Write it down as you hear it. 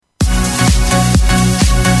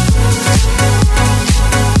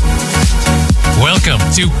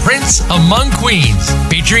to Prince Among Queens,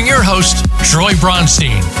 featuring your host, Troy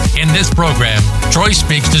Bronstein. In this program, Troy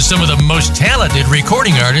speaks to some of the most talented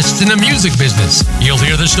recording artists in the music business. You'll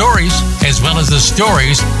hear the stories, as well as the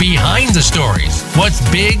stories behind the stories. What's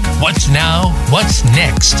big, what's now, what's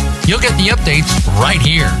next. You'll get the updates right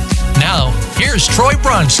here. Now, here's Troy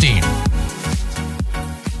Bronstein.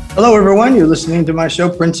 Hello, everyone. You're listening to my show,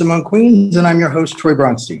 Prince Among Queens, and I'm your host, Troy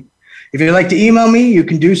Bronstein. If you'd like to email me, you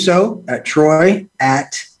can do so at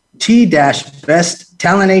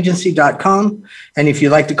troy@t-besttalentagency.com. And if you'd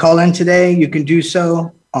like to call in today, you can do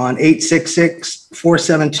so on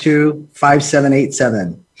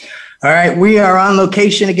 866-472-5787. All right, we are on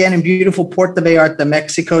location again in beautiful Puerto Vallarta,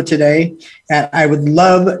 Mexico today. And I would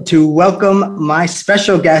love to welcome my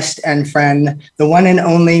special guest and friend, the one and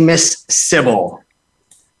only Miss Sybil.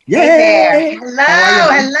 Yay! Hey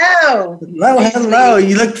hello. Hello.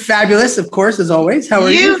 You look fabulous, of course, as always. How are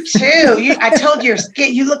you? You too. I told you,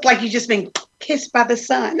 you look like you've just been kissed by the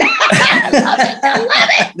sun. I love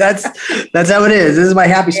it. That's how it is. This is my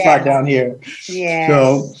happy spot down here. Yeah.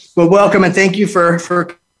 So, well, welcome and thank you for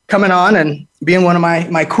coming on and being one of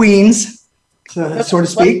my queens, so to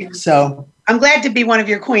speak. So I'm glad to be one of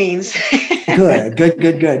your queens. Good.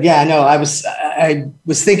 Yeah, I know. I was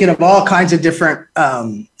thinking of all kinds of different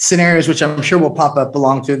scenarios, which I'm sure will pop up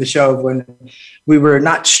along through the show, when we were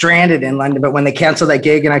not stranded in London, but when they canceled that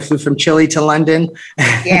gig and I flew from Chile to London.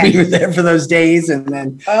 Yes. We were there for those days, and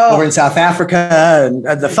then over in South Africa, and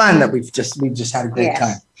the fun that we just had a great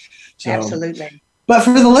time. So, absolutely. But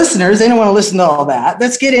for the listeners, they don't want to listen to all that.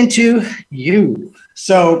 Let's get into you.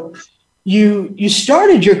 So you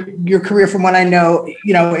started your career, from what I know,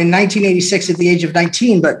 in 1986 at the age of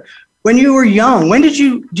 19. But when you were young, when did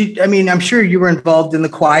I'm sure you were involved in the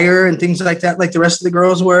choir and things like that, like the rest of the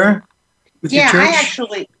girls were with your church?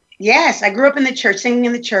 Yes, I grew up in the church, singing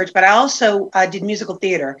in the church, but I also did musical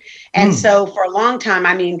theater. And so for a long time,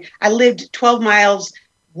 I lived 12 miles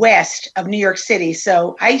west of New York City.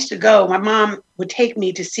 So I used to go, my mom would take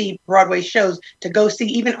me to see Broadway shows, to go see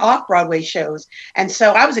even off-Broadway shows. And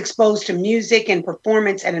so I was exposed to music and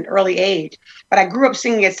performance at an early age. But I grew up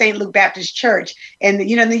singing at St. Luke Baptist Church and,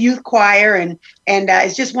 in the youth choir. And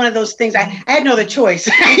it's just one of those things. I had no other choice.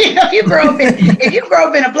 If you grow up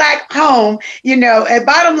in a Black home,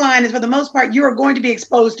 bottom line is, for the most part, you are going to be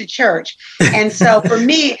exposed to church. And so for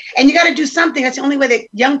me, and you got to do something. That's the only way that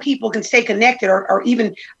young people can stay connected or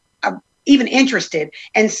even interested.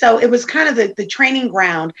 And so it was kind of the training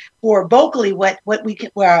ground for vocally what we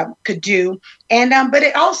could do. And but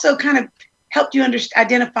it also kind of helped you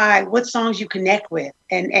identify what songs you connect with.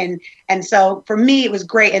 And so for me, it was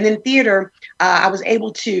great. And then theater, I was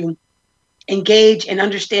able to engage and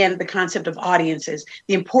understand the concept of audiences,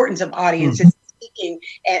 the importance of audiences, speaking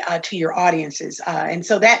to your audiences. And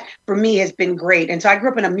so that for me has been great. And so I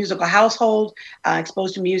grew up in a musical household,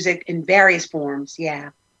 exposed to music in various forms. Yeah.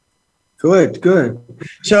 Good.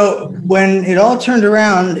 So when it all turned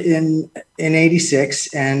around in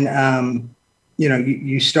 86 and,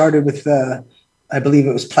 you started with, I believe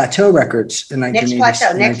it was Plateau Records in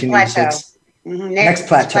 1986. Next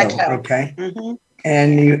Plateau. Okay. Mm-hmm.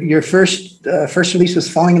 And your first release was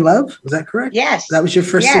Falling in Love. Was that correct? Yes. That was your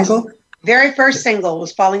first single? Very first single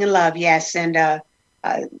was Falling in Love. Yes. And,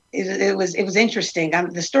 it was interesting.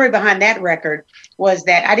 The story behind that record was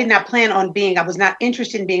that I did not plan on I was not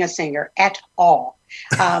interested in being a singer at all.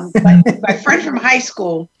 But my friend from high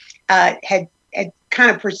school had kind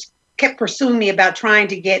of kept pursuing me about trying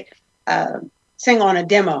to get sing on a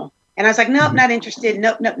demo. And I was like, nope, not interested.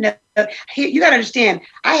 Nope. You got to understand,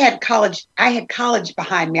 I had college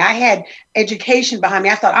behind me. I had education behind me.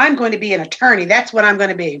 I thought, I'm going to be an attorney. That's what I'm going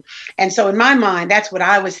to be. And so in my mind, that's what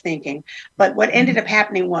I was thinking. But what ended up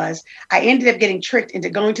happening was I ended up getting tricked into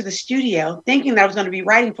going to the studio thinking that I was going to be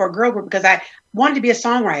writing for a girl group because I wanted to be a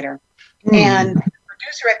songwriter. And the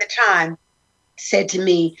producer at the time said to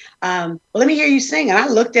me, well, let me hear you sing. And I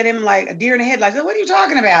looked at him like a deer in the headlights. I said, what are you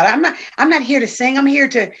talking about? I'm not here to sing. I'm here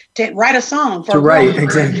to write a song.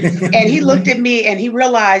 Exactly. And he looked at me and he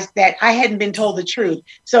realized that I hadn't been told the truth.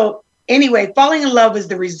 So anyway, Falling in Love was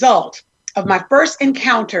the result of my first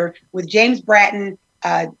encounter with James Bratton,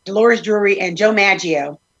 Dolores Drury, and Joe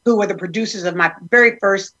Maggio, who were the producers of my very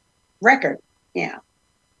first record. Yeah.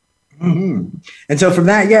 Mm-hmm. And so from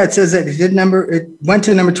that, it says that it went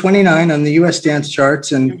to number 29 on the U.S. dance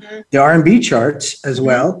charts and the R&B charts as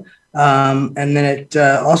well. And then it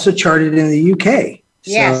also charted in the U.K.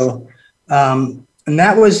 Yes. So, and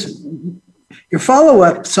that was your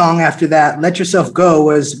follow-up song after that, Let Yourself Go.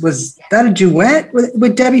 Was that a duet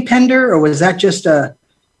with Debbie Pender, or was that just a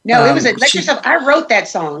No, it was Let Yourself. I wrote that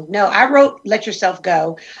song. No, I wrote Let Yourself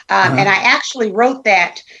Go. And I actually wrote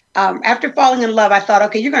that after falling in love. I thought,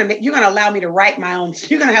 okay, you're going to allow me to write my own.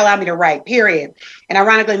 You're going to allow me to write, period. And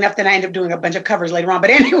ironically enough, then I ended up doing a bunch of covers later on. But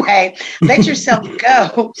anyway, Let Yourself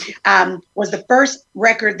Go was the first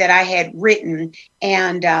record that I had written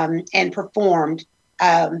and performed.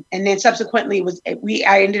 And then subsequently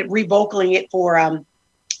I ended up revocaling it for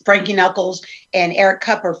Frankie Knuckles and Eric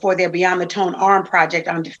Kupper for their Beyond the Tone Arm project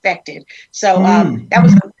on Defected. So that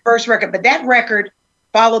was the first record. But that record,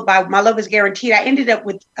 followed by My Love Is Guaranteed, I ended up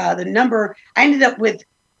with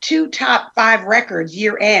two top 5 records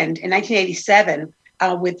year end in 1987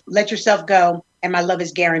 with Let Yourself Go and My Love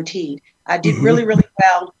Is Guaranteed. I did really, really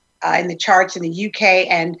well in the charts in the UK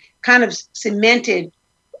and kind of cemented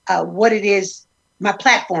what it is, my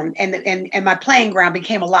platform and my playing ground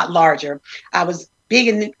became a lot larger. I was big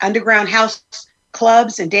in the underground house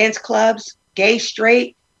clubs and dance clubs, gay,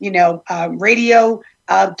 straight, radio,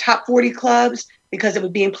 top 40 clubs, because it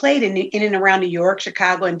was being played in and around New York,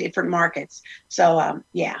 Chicago, and different markets. So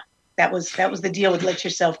that was the deal with Let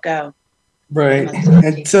Yourself Go. Right.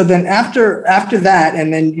 And so then after that,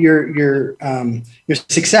 and then your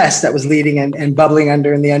success that was leading and bubbling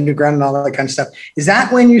under in the underground and all that kind of stuff, is that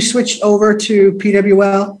when you switched over to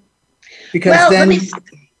PWL? Because the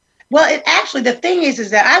thing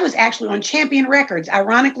is that I was actually on Champion Records,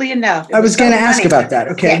 ironically enough. I was going to ask about that.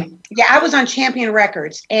 Okay. Yeah, I was on Champion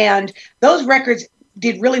Records, and those records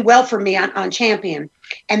did really well for me on Champion.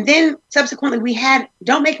 And then subsequently we had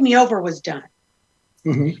Don't Make Me Over was done.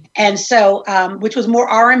 Mm-hmm. And so, which was more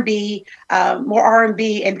R&B,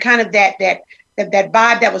 and kind of that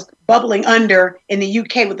vibe that was bubbling under in the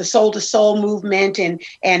UK with the Soul to Soul movement and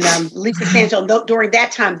Lisa Sancho. During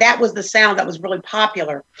that time, that was the sound that was really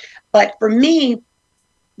popular. But for me,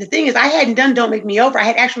 the thing is, I hadn't done Don't Make Me Over. I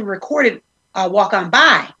had actually recorded Walk On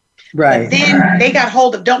By. Right. But then they got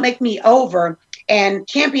hold of Don't Make Me Over, and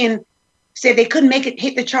Champion said they couldn't make it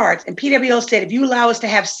hit the charts. And PWL said, if you allow us to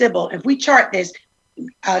have Sybil, if we chart this,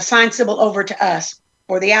 sign Sybil over to us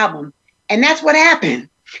for the album. And that's what happened.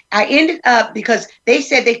 I ended up, because they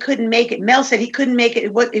said they couldn't make it. Mel said he couldn't make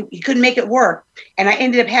it. He couldn't make it work. And I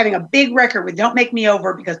ended up having a big record with Don't Make Me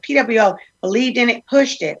Over because PWL believed in it,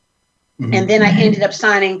 pushed it. Mm-hmm. And then I ended up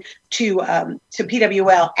signing to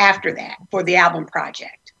PWL after that for the album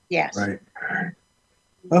project. Yes. Right.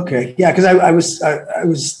 Okay. Yeah. Because I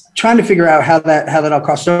was trying to figure out how that all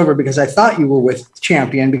crossed over, because I thought you were with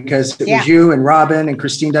Champion because it was you and Robin and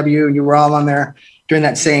Christine W. You were all on there during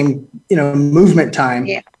that same, movement time.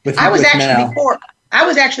 Yeah. I was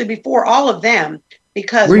actually before all of them,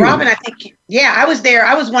 because Robin, I think, I was there.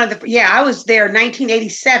 I was I was there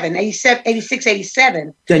 1987, 86,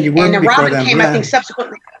 87. Then you were and then before Robin them, came, I think,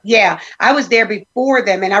 subsequently. Yeah, I was there before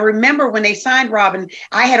them. And I remember when they signed Robin,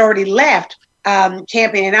 I had already left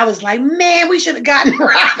Champion, and I was like, man, we should have gotten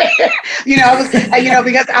Robin.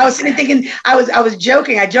 Because I was sitting thinking, I was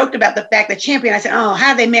joking. I joked about the fact that Champion, I said, oh,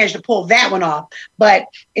 how did they manage to pull that one off? But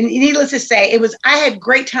needless to say, I had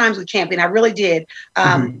great times with Champion. I really did.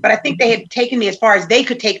 But I think they had taken me as far as they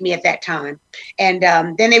could take me at that time. And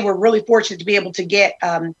then they were really fortunate to be able to get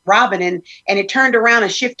Robin, and it turned around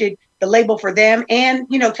and shifted the label for them. And,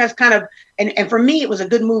 just kind of, and for me, it was a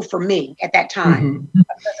good move for me at that time, because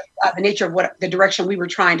of the nature of the direction we were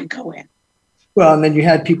trying to go in. Well, and then you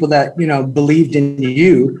had people that, believed in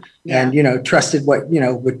you and, trusted what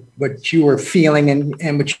you were feeling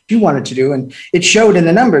and what you wanted to do. And it showed in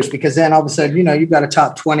the numbers, because then all of a sudden, you've got a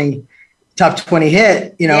top 20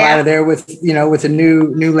 hit, out of there with a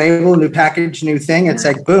new label, new package, new thing. It's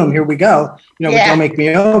like, boom, here we go. With Don't Make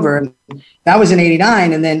Me Over. And that was in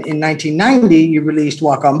 89. And then in 1990, you released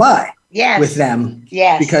Walk On By. Yes. With them.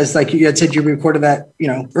 Yes. Because like you had said, you recorded that,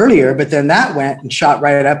 earlier, but then that went and shot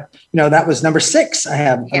right up. That was number 6 I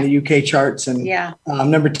have on the UK charts, and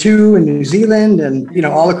number 2 in New Zealand, and,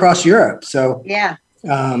 all across Europe. So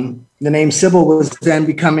the name Sybil was then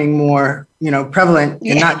becoming more, prevalent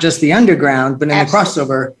in not just the underground, but in the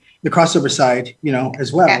crossover side,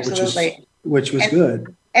 as well. Absolutely. which was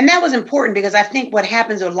good. And that was important, because I think what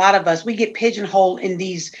happens to a lot of us, we get pigeonholed in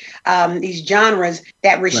these genres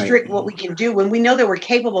that restrict what we can do when we know that we're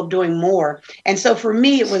capable of doing more. And so for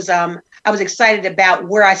me, it was I was excited about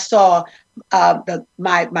where I saw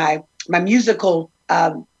my musical,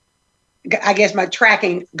 I guess, my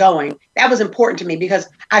tracking going. That was important to me, because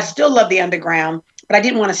I still love the underground, but I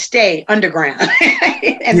didn't want to stay underground.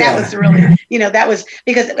 And that was really, that was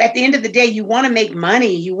because at the end of the day, you want to make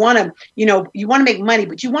money. You want to make money,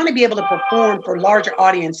 but you want to be able to perform for larger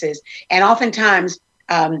audiences. And oftentimes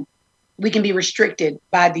we can be restricted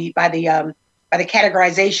by the the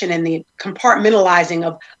categorization and the compartmentalizing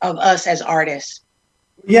of us as artists.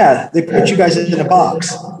 Yeah, they put you guys in a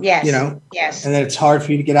box. Yes. You know? Yes. And then it's hard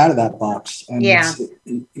for you to get out of that box. And yeah.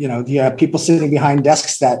 You know, you have people sitting behind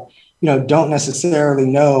desks that, you know, don't necessarily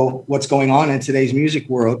know what's going on in today's music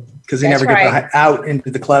world because they never get out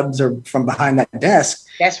into the clubs or from behind that desk.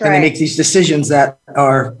 That's right. And they make these decisions that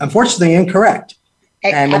are unfortunately incorrect.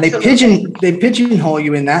 And when they pigeonhole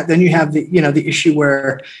you in that, then you have the, you know, the issue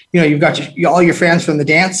where, you know, you've got all your fans from the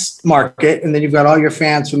dance market, and then you've got all your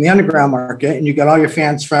fans from the underground market, and you've got all your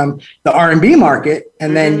fans from the R&B market.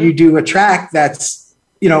 And then you do a track that's,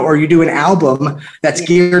 you know, or you do an album that's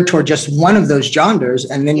geared toward just one of those genres,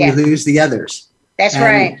 and then you lose the others. That's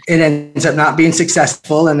right. It ends up not being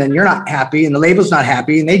successful, and then you're not happy, and the label's not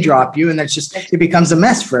happy, and they drop you, and that's just, it becomes a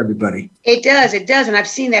mess for everybody. It does, and I've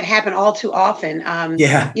seen that happen all too often.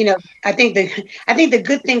 You know, I think the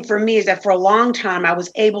good thing for me is that for a long time I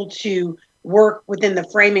was able to work within the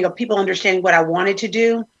framing of people understanding what I wanted to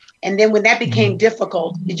do, and then when that became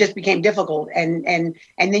difficult, it just became difficult, and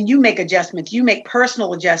then you make adjustments, you make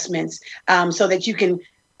personal adjustments, so that you can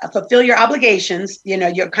fulfill your obligations, you know,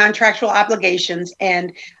 your contractual obligations,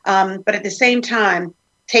 and but at the same time,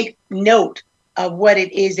 take note of what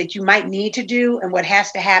it is that you might need to do and what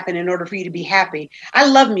has to happen in order for you to be happy. I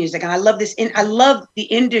love music, and I love this. I love the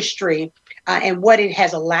industry and what it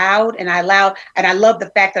has allowed, and I love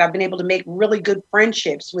the fact that I've been able to make really good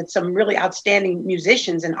friendships with some really outstanding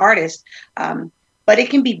musicians and artists. But it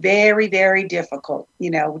can be very, very difficult, you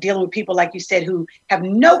know, dealing with people, like you said, who have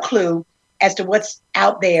no clue as to what's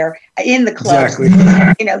out there in the clubs.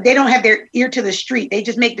 Exactly. You know, they don't have their ear to the street. They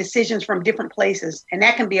just make decisions from different places. And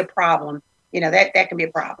that can be a problem. You know, that can be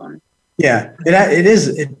a problem. Yeah, it is.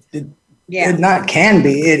 It not can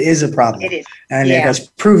be. It is a problem. It is. And it has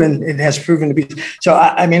proven to be. So,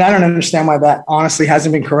 I mean, I don't understand why that honestly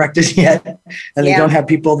hasn't been corrected yet. And they don't have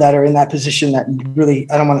people that are in that position that really,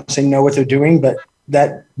 I don't want to say know what they're doing, but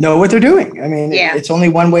that know what they're doing. I mean, it's only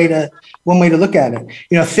one way to look at it.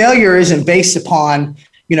 You know, failure isn't based upon,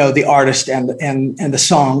 you know, the artist and the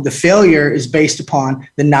song. The failure is based upon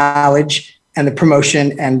the knowledge and the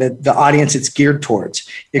promotion and the audience it's geared towards.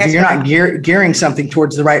 If you're not gearing something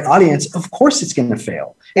towards the right audience, of course it's going to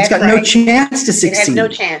fail. It's got no chance to succeed. It has no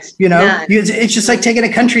chance. You know, it's just like taking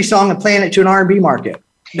a country song and playing it to an R&B market.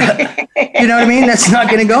 You know what I mean? That's not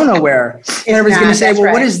going to go nowhere. And everybody's going to say,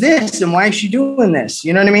 well, what is this? And why is she doing this?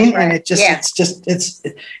 You know what I mean? And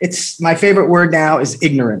it's my favorite word now is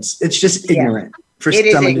ignorance. It's just ignorant for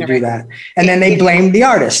someone to do that. And then they blame the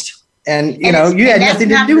artist. And, you know, you had nothing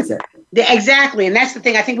to do with it. Exactly. And that's the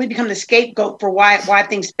thing. I think we become the scapegoat for why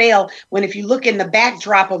things fail. When if you look in the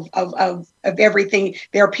backdrop of everything,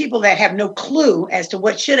 there are people that have no clue as to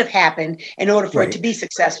what should have happened in order for it to be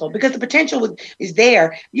successful, because the potential is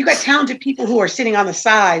there. You got talented people who are sitting on the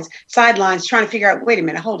sidelines trying to figure out, wait a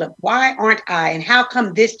minute, hold up. Why aren't I? And how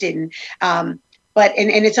come this didn't? But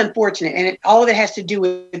it's unfortunate. And all of it has to do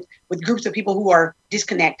with groups of people who are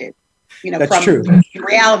disconnected. You know, that's from true.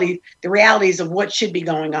 the realities of what should be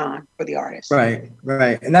going on for the artist. Right.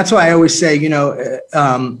 And that's why I always say, you know,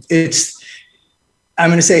 I'm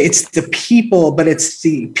going to say it's the people, but it's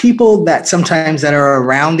the people that sometimes that are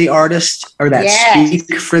around the artist or that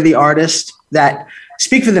speak for the artist, that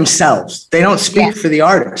speak for themselves. They don't speak for the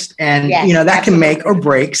artist. And, you know, that can make or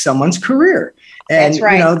break someone's career. And,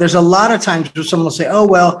 you know, there's a lot of times where someone will say, oh,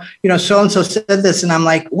 well, you know, so-and-so said this. And I'm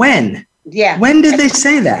like, when? Yeah. When did they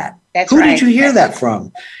say that? Who did you hear that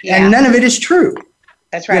from? Yeah. And none of it is true.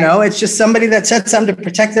 That's right. You know, it's just somebody that said something to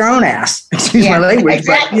protect their own ass. Excuse my language,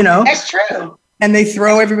 but you know, that's true. And they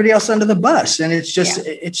throw everybody else under the bus, and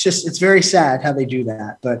it's very sad how they do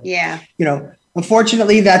that. But you know,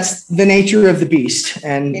 unfortunately, that's the nature of the beast.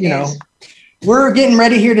 And you know, we're getting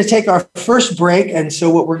ready here to take our first break, and so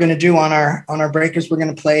what we're going to do on our break is we're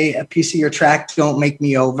going to play a piece of your track, "Don't Make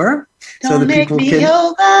Me Over." Don't make me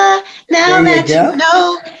over now that you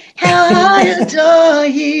know how I adore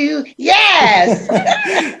you. Yes.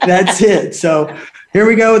 That's it. So here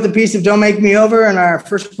we go with the piece of Don't Make Me Over and our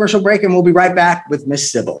first commercial break, and we'll be right back with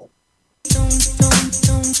Miss Sybil. Don't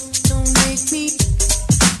make me.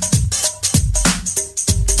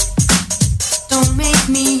 Don't make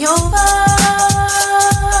me over.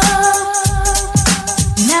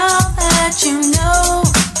 Now that you know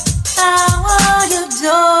how I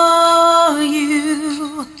adore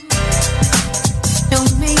you.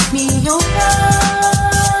 Don't make me over.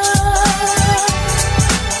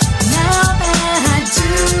 Now that I do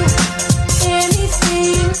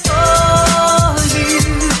anything for you.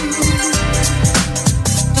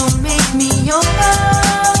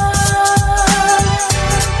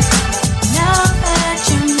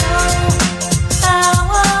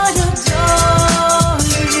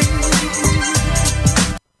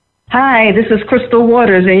 Hi, this is Crystal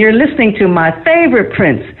Waters, and you're listening to my favorite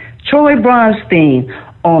Prince, Troy Bronstein,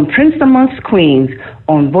 on Prince Amongst Queens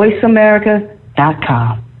on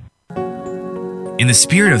VoiceAmerica.com. In the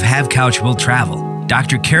spirit of Have Couch Will Travel,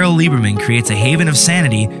 Dr. Carol Lieberman creates a haven of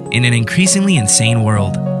sanity in an increasingly insane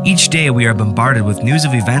world. Each day we are bombarded with news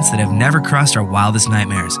of events that have never crossed our wildest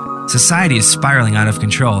nightmares. Society is spiraling out of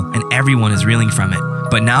control, and everyone is reeling from it.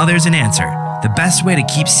 But now there's an answer. The best way to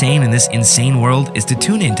keep sane in this insane world is to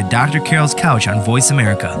tune in to Dr. Carol's Couch on Voice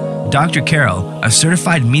America. Dr. Carol, a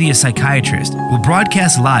certified media psychiatrist, will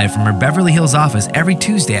broadcast live from her Beverly Hills office every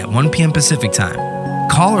Tuesday at 1 p.m. Pacific Time.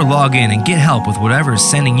 Call or log in and get help with whatever is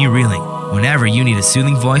sending you reeling, whenever you need a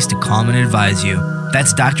soothing voice to calm and advise you.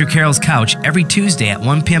 That's Dr. Carol's Couch every Tuesday at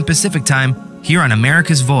 1 p.m. Pacific Time here on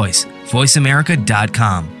America's Voice,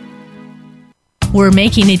 VoiceAmerica.com. We're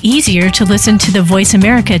making it easier to listen to the Voice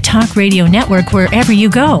America Talk Radio Network wherever you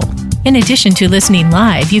go. In addition to listening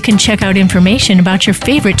live, you can check out information about your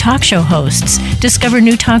favorite talk show hosts, discover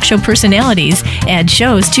new talk show personalities, add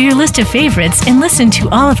shows to your list of favorites, and listen to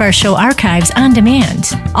all of our show archives on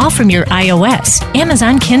demand, all from your iOS,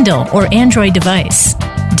 Amazon Kindle, or Android device.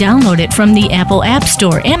 Download it from the Apple App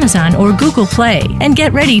Store, Amazon, or Google Play, and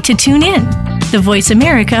get ready to tune in. The Voice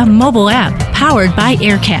America mobile app, powered by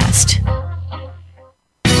Aircast.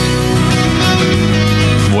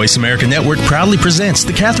 Voice America Network proudly presents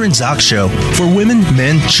The Catherine Zox Show for women,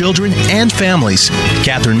 men, children, and families.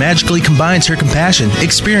 Catherine magically combines her compassion,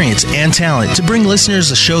 experience, and talent to bring listeners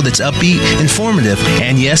a show that's upbeat, informative,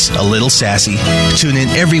 and yes, a little sassy. Tune in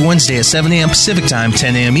every Wednesday at 7 a.m. Pacific Time,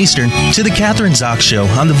 10 a.m. Eastern to The Catherine Zox Show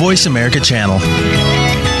on the Voice America channel.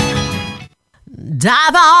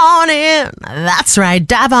 Dive on in. That's right.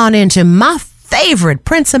 Dive on into my favorite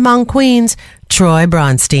Prince Among Queens, Troy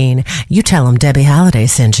Bronstein. You tell him Debbie Holiday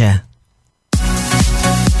sent you.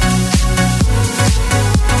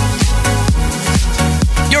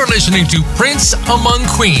 You're listening to Prince Among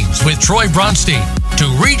Queens with Troy Bronstein. To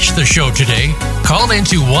reach the show today, call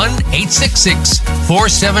into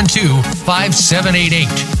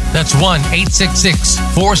 1-866-472-5788. That's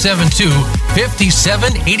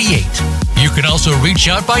 1-866-472-5788. You can also reach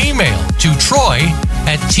out by email to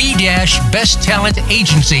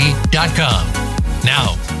troy@t-besttalentagency.com.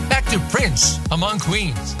 Now, back to Prince Among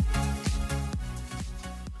Queens.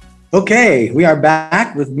 Okay, we are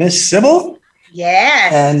back with Miss Sybil.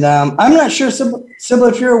 Yes. And I'm not sure, Sybil,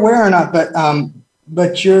 if you're aware or not,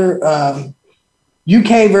 but your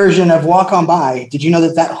UK version of Walk On By, did you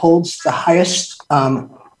know that holds the highest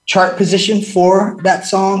chart position for that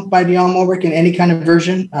song by Dionne Warwick in any kind of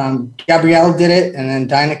version? Gabrielle did it, and then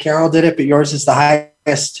Dinah Carroll did it, but yours is the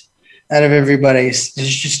highest out of everybody's. It's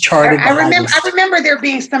just charted. I remember there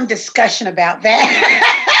being some discussion about that.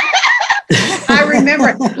 I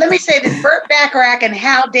remember. Let me say this: Burt Bacharach and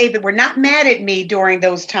Hal David were not mad at me during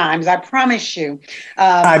those times. I promise you.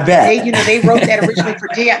 I bet. They wrote that originally for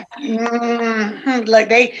Dionne. Like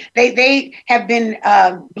they have been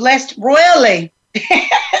blessed royally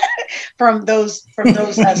from those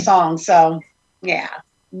songs. So yeah.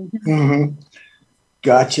 Mm-hmm.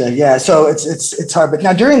 Gotcha. Yeah. So it's hard, but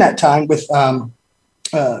now during that time with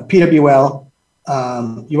PWL.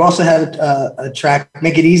 You also had a track,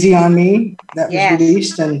 Make It Easy on Me, that was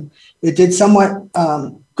released, and it did somewhat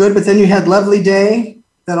good, but then you had Lovely Day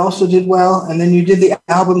that also did well, and then you did the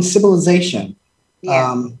album Civilization.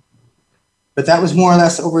 Yeah. But that was more or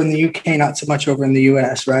less over in the UK, not so much over in the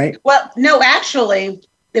US, right? Well, no, actually,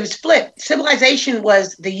 it was flipped. Civilization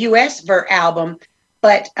was the US album,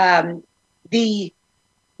 but the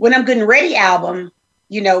When I'm Good and Ready album,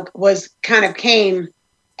 was came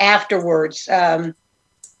afterwards.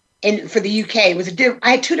 And for the UK, it was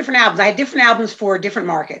I had two different albums. I had different albums for different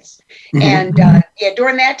markets. Mm-hmm. And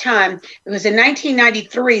during that time, it was in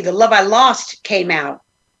 1993, The Love I Lost came out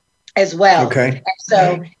as well. Okay. And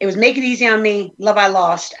so it was Make It Easy on Me, Love I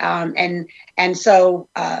Lost. And so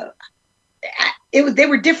they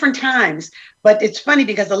were different times, but it's funny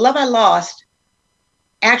because The Love I Lost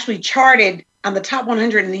actually charted on the top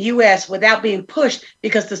 100 in the U.S. without being pushed,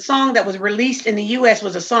 because the song that was released in the U.S.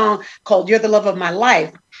 was a song called You're the Love of My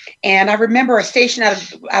Life. And I remember a station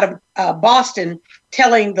out of Boston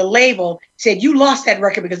telling the label, said, you lost that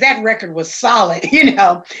record because that record was solid, And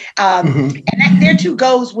that there too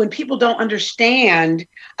goes when people don't understand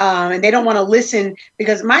and they don't want to listen,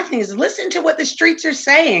 because my thing is listen to what the streets are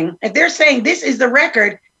saying. If they're saying this is the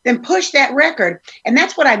record, then push that record. And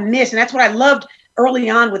that's what I miss. And that's what I loved early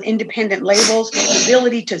on with independent labels, the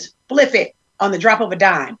ability to flip it on the drop of a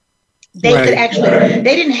dime. They could actually,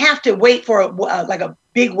 they didn't have to wait for like a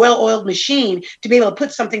big well-oiled machine to be able to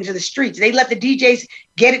put something to the streets. They let the DJs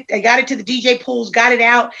get it. They got it to the DJ pools, got it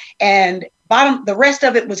out, and the rest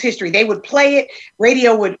of it was history. They would play it.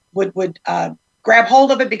 Radio would grab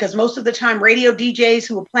hold of it, because most of the time radio DJs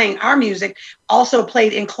who were playing our music also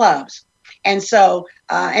played in clubs. And so,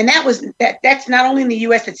 and that's not only in the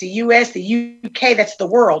US, it's the US, the UK, that's the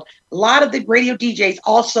world. A lot of the radio DJs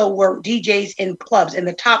also were DJs in clubs, in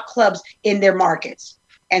the top clubs in their markets.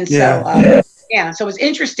 And so, so it was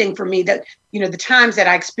interesting for me that, the times that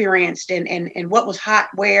I experienced and what was hot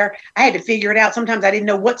where. I had to figure it out. Sometimes I didn't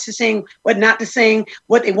know what to sing, what not to sing,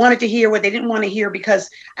 what they wanted to hear, what they didn't want to hear, because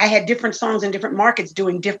I had different songs in different markets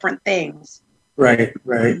doing different things. Right.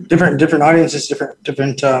 Different audiences,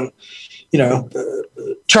 different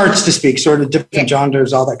charts to speak, sort of different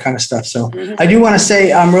genres, all that kind of stuff. So I do want to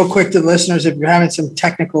say real quick to the listeners, if you're having some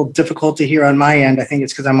technical difficulty here on my end, I think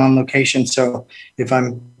it's because I'm on location. So if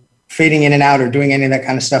I'm fading in and out or doing any of that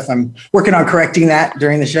kind of stuff, I'm working on correcting that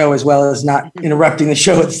during the show, as well as not interrupting the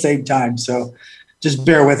show at the same time. So just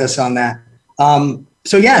bear with us on that.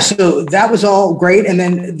 So that was all great. And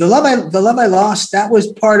then the Love I Lost, that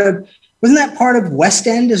was wasn't that part of West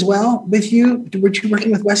End as well with you? Were you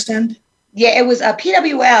working with West End? Yeah, it was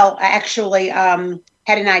PWL actually had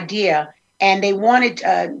an idea, and they wanted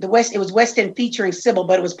it was West End featuring Sybil,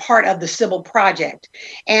 but it was part of the Sybil project.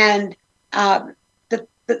 And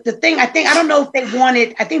the thing, I don't know if they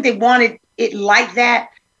wanted it like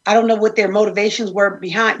that. I don't know what their motivations were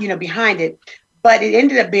behind it, but it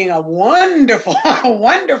ended up being a wonderful,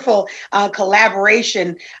 wonderful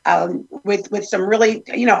collaboration with some really,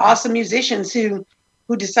 awesome musicians who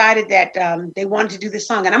decided that they wanted to do this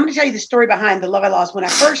song. And I'm going to tell you the story behind The Love I Lost. When I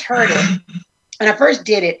first heard it, when I first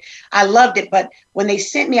did it, I loved it. But when they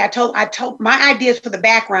sent me, I told my ideas for the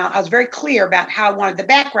background. I was very clear about how I wanted the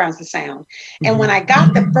backgrounds to sound. And when I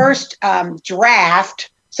got the first draft,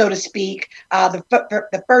 so to speak,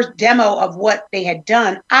 the first demo of what they had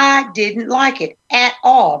done, I didn't like it at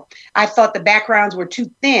all. I thought the backgrounds were too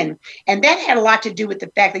thin. And that had a lot to do with the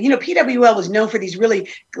fact that, PWL was known for these really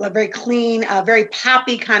very clean, very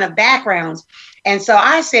poppy kind of backgrounds. And so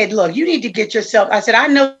I said, look, you need to get yourself, I said, I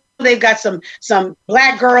know they've got some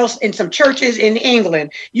black girls in some churches in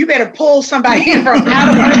England. You better pull somebody in from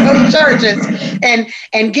out of one of those churches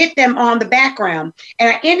and get them on the background.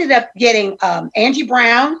 And I ended up getting Angie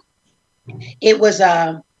Brown. It was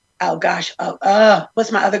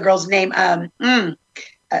what's my other girl's name? It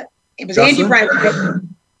was Jocelyn? Angie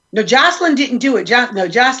Brown. No, Jocelyn didn't do it.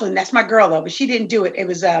 Jocelyn, that's my girl though, but she didn't do it. It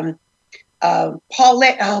was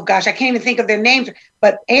Paulette, I can't even think of their names,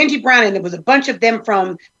 but Angie Brown, and there was a bunch of them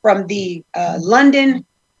from the London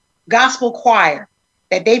Gospel Choir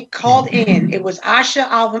that they called in. It was Asha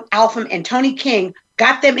Alpham and Tony King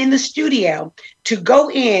got them in the studio to go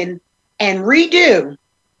in and redo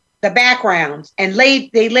the backgrounds, and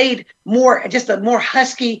they laid more, just a more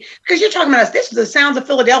husky, because you're talking about this is the Sounds of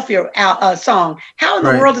Philadelphia song. How in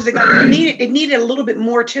the world is it going to need it? It needed a little bit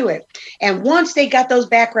more to it. And once they got those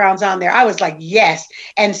backgrounds on there, I was like, yes.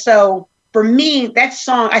 And so for me, that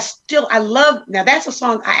song, I love, now that's a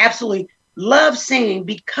song I absolutely love singing,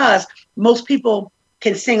 because most people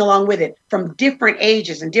can sing along with it from different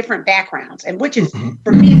ages and different backgrounds. And which is,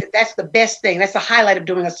 for me, that's the best thing. That's the highlight of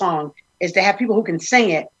doing a song, is to have people who can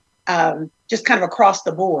sing it just kind of across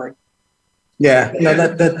the board. Yeah, no,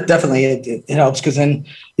 that definitely it helps, because then,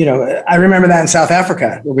 I remember that in South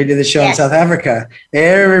Africa, when we did the show in South Africa,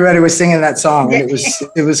 everybody was singing that song. And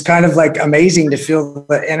it was kind of like amazing to feel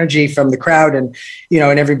the energy from the crowd, and,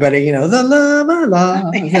 and everybody, the love I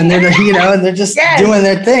lost, and they're just doing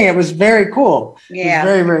their thing. It was very cool. Yeah. It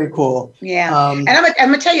was very, very cool. Yeah. And I'm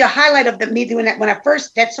going to tell you a highlight of me doing that. When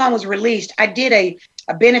that song was released, I did a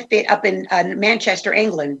benefit up in Manchester,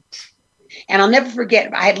 England. And I'll never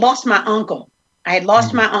forget, I had lost my uncle. I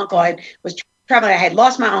was traveling. I had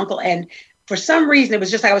lost my uncle. And for some reason, it was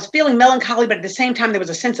just like I was feeling melancholy, but at the same time, there was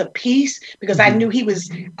a sense of peace, because I knew he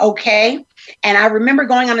was okay. And I remember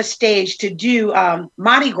going on a stage to do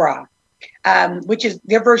Mardi Gras, which is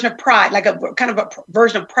their version of Pride, like a kind of a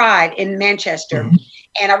version of Pride in Manchester.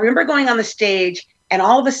 And I remember going on the stage, and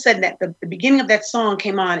all of a sudden, at the beginning of that song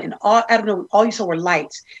came on, and all you saw were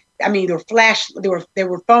lights. I mean, there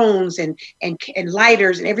were phones and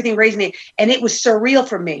lighters and everything raising it. And it was surreal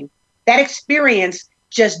for me. That experience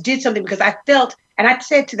just did something, because I felt, and I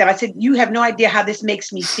said to them, you have no idea how this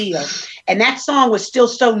makes me feel. And that song was still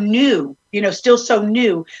so new,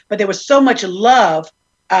 but there was so much love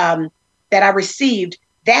that I received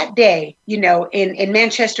that day, in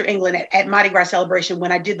Manchester, England at Mardi Gras celebration,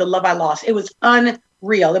 when I did the Love I Lost. It was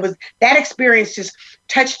real. It was that experience just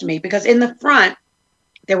touched me because in the front,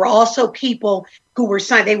 there were also people who were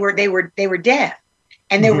signed. They were deaf,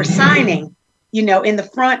 and they were signing, you know, in the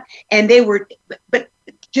front, and they were, but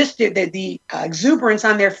just the exuberance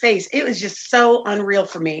on their face, it was just so unreal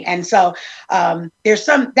for me. And so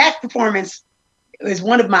that performance is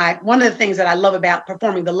one of the things that I love about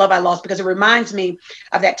performing The Love I Lost, because it reminds me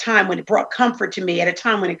of that time when it brought comfort to me at a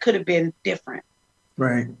time when it could have been different.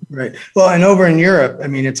 Right. Well, and over in Europe, I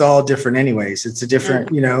mean, it's all different anyways. It's a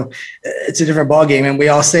different, you know, it's a different ball game. And we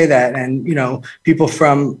all say that. And, you know, people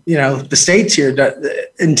from, you know, the States here,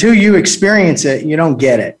 until you experience it, you don't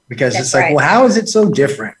get it, because it's like, well, how is it so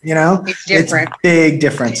different? You know, it's different. It's a big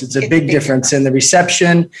difference. It's a big difference in the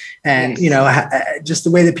reception and, you know, just the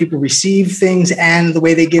way that people receive things and the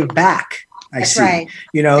way they give back. I see,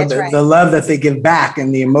 you know, the love that they give back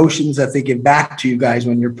and the emotions that they give back to you guys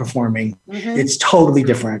when you're performing. It's totally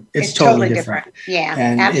different. It's totally different. Yeah,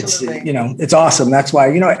 and absolutely. It's, you know, it's awesome. That's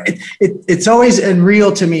why, you know, it's always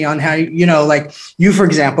unreal to me on how, you know, like you, for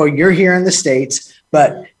example, you're here in the States,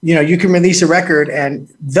 but, you know, you can release a record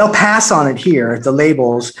and they'll pass on it here at the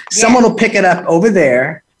labels. Someone will pick it up over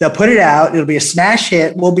there. They'll put it out. It'll be a smash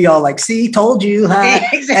hit. We'll be all like, see, told you. Huh?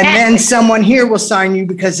 Exactly. And then someone here will sign you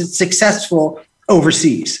because it's successful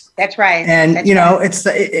overseas. That's right. And, you know,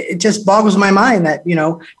 it just boggles my mind that, you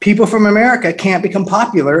know, people from America can't become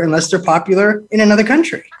popular unless they're popular in another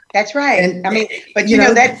country. That's right. And, I mean, but you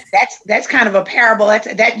know, that's kind of a parable.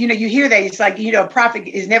 That, you know, you hear that it's like, you know, a prophet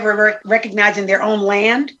is never recognized in their own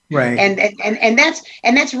land. Right. And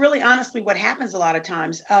that's really honestly what happens a lot of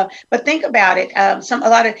times. But think about it.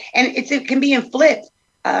 It can be in flips.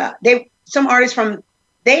 Some artists from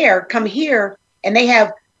there come here and they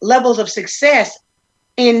have levels of success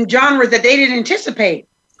in genres that they didn't anticipate.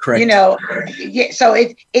 Correct. You know, so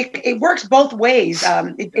it works both ways.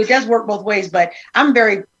 It does work both ways, but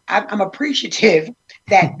I'm appreciative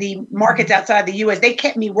that the markets outside the U.S., they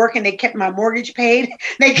kept me working. They kept my mortgage paid.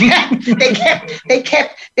 They kept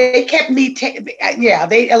me.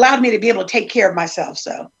 They allowed me to be able to take care of myself.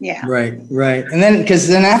 So yeah. Right. And then because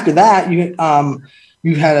after that,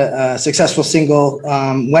 you had a successful single,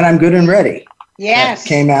 "When I'm Good and Ready." Yes. That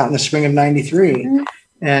came out in the spring of '93.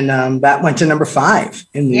 And that went to number 5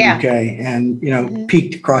 in the UK and, you know,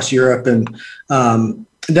 peaked across Europe. And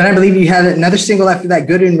then I believe you had another single after that,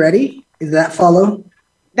 "Good and Ready." Did that follow?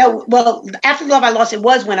 No, well, after "Love I Lost," it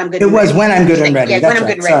was "When I'm Good and Ready." It was "When I'm Good and Ready." Yeah, "When I'm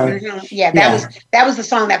Good and Ready." Yeah, that was the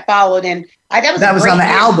song that followed. And that was on the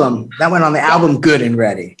album. That went on the album "Good and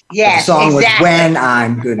Ready." Yes, the song was "When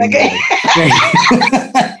I'm Good and Ready."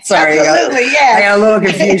 Sorry, absolutely, I got a little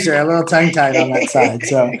confused there, a little tongue-tied on that side.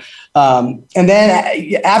 So, and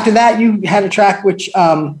then after that, you had a track which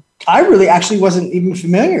I really actually wasn't even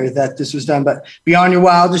familiar that this was done, but "Beyond Your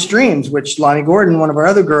Wildest Dreams," which Lonnie Gordon, one of our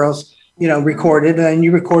other girls, you know, recorded, and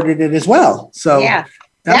you recorded it as well. So yeah,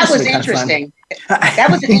 that was interesting. That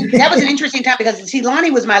was an interesting time because, see,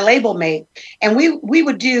 Lonnie was my label mate, and we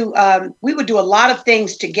would do a lot of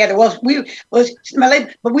things together. Well,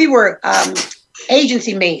 but we were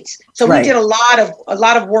agency mates, so we did a lot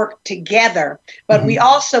of work together. But we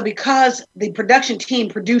also, because the production team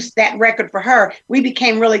produced that record for her, we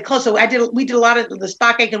became really close. So we did a lot of the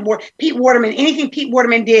Stock Aitken, Pete Waterman, anything Pete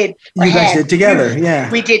Waterman did. You guys did together,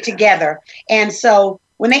 we did together. And so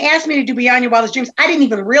when they asked me to do "Beyond Your Wildest Dreams," I didn't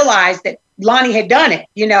even realize that Lonnie had done it.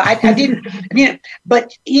 You know, I didn't, you know,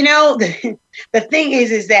 but you know, the thing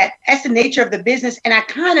is that that's the nature of the business. And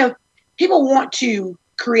people want to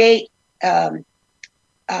create,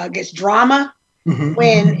 I guess, drama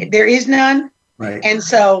when there is none. Right. And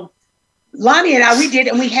so Lonnie and I, we did,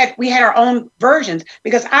 and we had our own versions,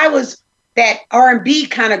 because I was that R&B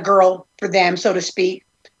kind of girl for them, so to speak.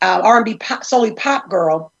 R&B solely pop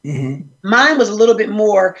girl. Mine was a little bit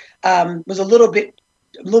more, a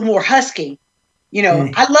little more husky. You know,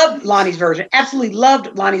 I loved Lonnie's version. Absolutely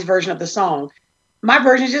loved Lonnie's version of the song. My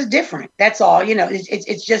version is just different. That's all. You know,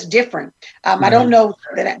 it's just different. I don't know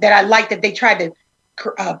that I like that they tried to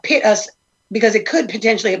pit us, because it could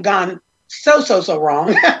potentially have gone so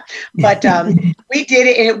wrong. But we did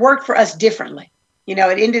it, and it worked for us differently. You know,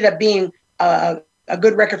 it ended up being a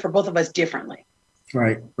good record for both of us differently.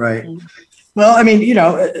 Right. Well, I mean, you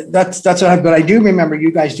know, that's what but I do remember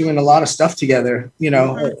you guys doing a lot of stuff together, you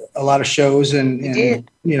know, a lot of shows and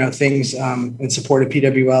you know, things in support of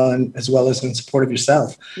PWL and as well as in support of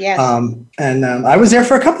yourself. Yes. I was there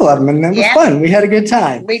for a couple of them, and it was fun. We had a good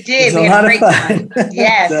time. We did. We had a lot of fun.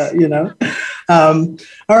 Yes. So, you know.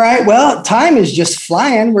 All right. Well, time is just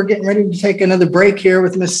flying. We're getting ready to take another break here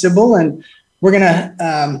with Miss Sybil, and we're going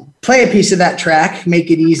to play a piece of that track,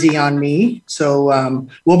 Make It Easy on Me. So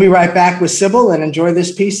we'll be right back with Sybil and enjoy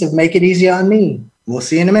this piece of Make It Easy on Me. We'll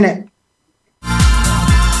see you in a minute.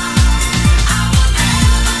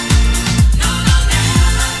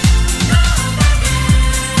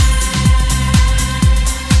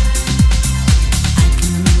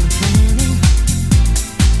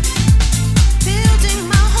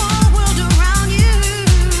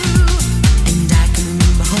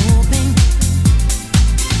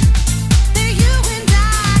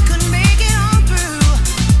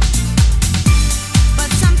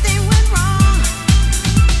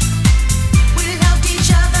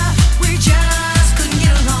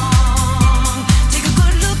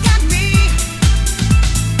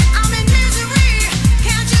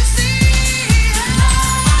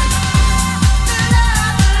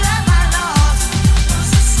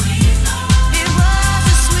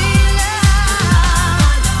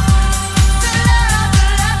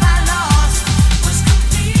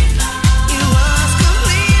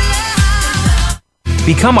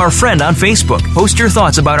 Become our friend on Facebook. Post your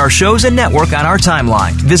thoughts about our shows and network on our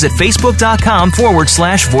timeline. Visit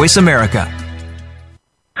Facebook.com/Voice America.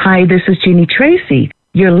 Hi, this is Jeannie Tracy.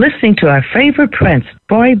 You're listening to our favorite Prince,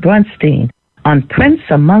 Troy Brunstein, on Prince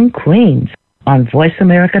Among Queens on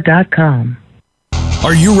VoiceAmerica.com.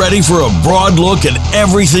 Are you ready for a broad look at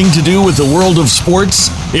everything to do with the world of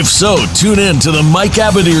sports? If so, tune in to the Mike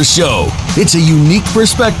Abadir Show. It's a unique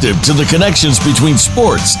perspective to the connections between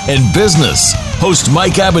sports and business. Host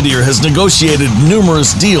Mike Abadir has negotiated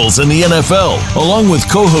numerous deals in the NFL. Along with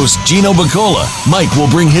co-host Gino Bacola, Mike will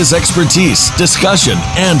bring his expertise, discussion,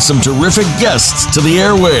 and some terrific guests to the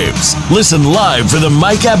airwaves. Listen live for the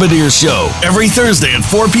Mike Abadir Show every Thursday at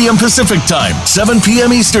 4 p.m. Pacific Time, 7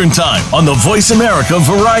 p.m. Eastern Time on the Voice America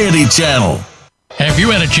Variety Channel. Have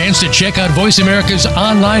you had a chance to check out Voice America's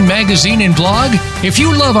online magazine and blog? If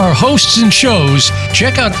you love our hosts and shows,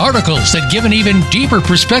 check out articles that give an even deeper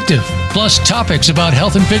perspective, plus topics about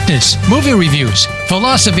health and fitness, movie reviews,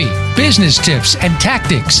 philosophy, business tips and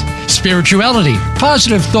tactics, spirituality,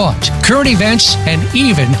 positive thought, current events, and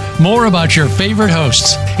even more about your favorite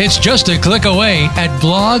hosts. It's just a click away at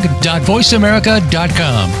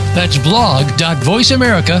blog.voiceamerica.com. That's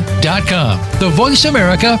blog.voiceamerica.com. The Voice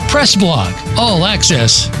America Press Blog. All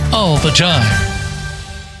access, all the time.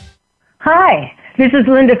 Hi, this is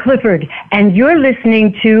Linda Clifford, and you're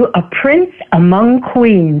listening to A Prince Among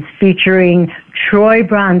Queens featuring Troy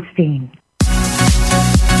Brunstein.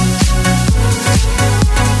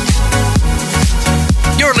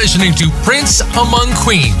 You're listening to Prince Among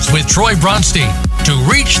Queens with Troy Brunstein. To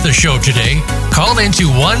reach the show today, call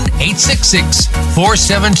into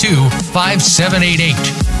 1-866-472-5788.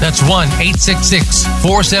 That's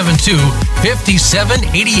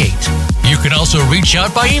 1-866-472-5788. You can also reach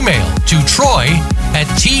out by email to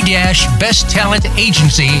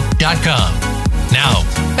troy@t-besttalentagency.com. Now,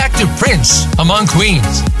 back to Prince Among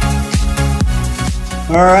Queens.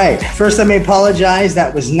 All right. First, let me apologize.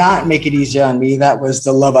 That was not Make It Easy on Me. That was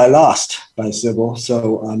The Love I Lost by Sybil.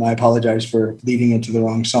 So I apologize for leading into the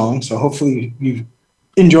wrong song. So hopefully you've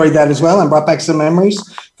enjoyed that as well and brought back some memories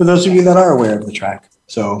for those of you that are aware of the track.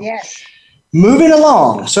 So yes. Moving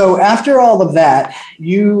along. So after all of that,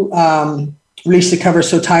 you released the cover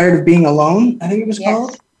So Tired of Being Alone, I think it was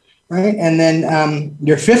called. Right. And then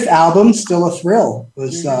your fifth album, Still a Thrill,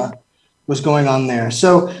 was going on there.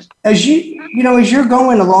 So as as you're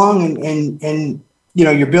going along and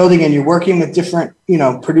you're building and you're working with different,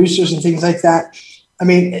 producers and things like that, I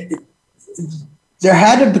mean, there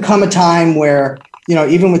had to become a time where,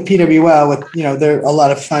 even with PWL, they're a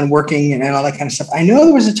lot of fun working and all that kind of stuff. I know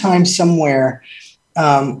there was a time somewhere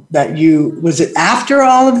that was it after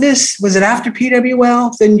all of this? Was it after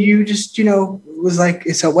PWL? Then you just, was like,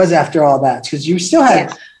 so it was after all that, because you still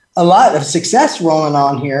had a lot of success rolling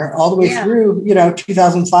on here all the way through,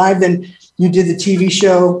 2005. Then you did the TV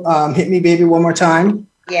show, Hit Me Baby One More Time.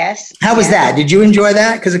 Yes. How was that? Did you enjoy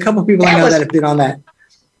that? Because a couple of people I know that have been on that.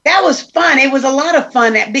 That was fun. It was a lot of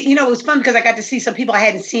fun. It was fun because I got to see some people I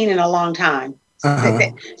hadn't seen in a long time.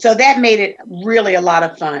 So that made it really a lot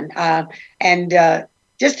of fun. And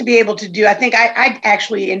just to be able to do, I think I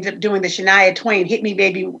actually ended up doing the Shania Twain Hit Me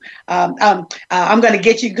Baby. I'm going to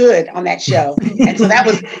Get You Good on that show. And so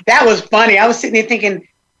that was funny. I was sitting there thinking,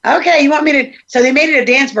 okay, you want me to, so they made it a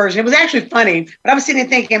dance version. It was actually funny, but I was sitting there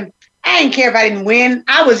thinking, I didn't care if I didn't win.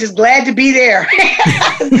 I was just glad to be there.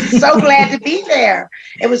 So glad to be there.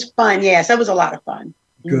 It was fun. Yes, it was a lot of fun.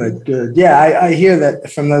 Good. Yeah, I hear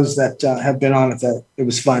that from those that have been on it, that it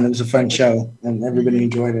was fun. It was a fun show and everybody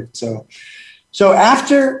enjoyed it. So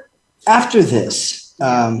after this,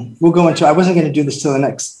 we'll go into, I wasn't going to do this till the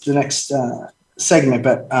next segment,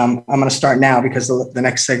 but I'm going to start now because the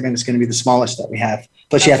next segment is going to be the smallest that we have.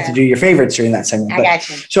 Plus you have to do your favorites during that segment. I got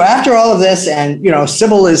you. So after all of this, and,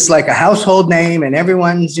 Sybil is like a household name and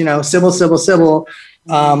everyone's, Sybil. Sybil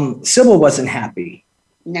wasn't happy.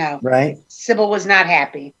 No. Right? Sybil was not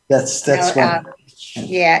happy. That's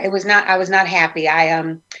yeah, it was not, I was not happy.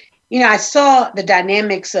 I saw the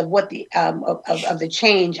dynamics of what of the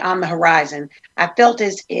change on the horizon. I felt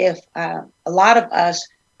as if a lot of us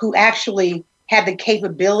who actually had the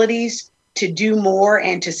capabilities to do more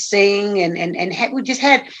and to sing and we just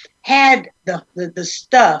had the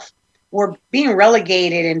stuff were being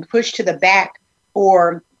relegated and pushed to the back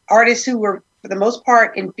for artists who were, for the most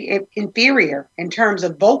part, inferior in terms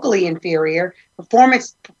of vocally inferior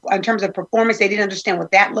performance. In terms of performance, they didn't understand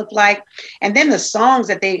what that looked like. And then the songs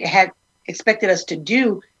that they had expected us to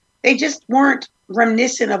do, they just weren't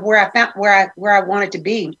reminiscent of where I wanted to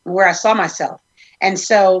be, where I saw myself. And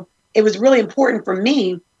so it was really important for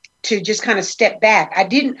me to just kind of step back. I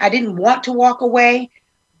didn't want to walk away,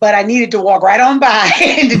 but I needed to walk right on by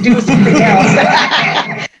and to do something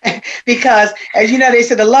else. Because, as you know, they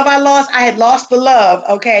said the love I lost, I had lost the love,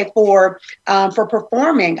 for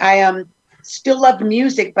performing. I still loved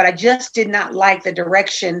music, but I just did not like the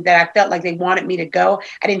direction that I felt like they wanted me to go.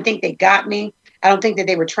 I didn't think they got me. I don't think that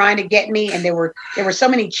they were trying to get me. And there were so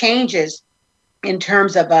many changes in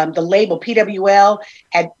terms of the label. PWL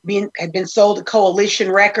had been sold to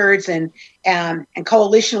Coalition Records, and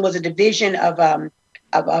Coalition was a division of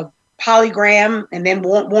Polygram, and then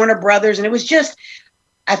Warner Brothers, and it was just,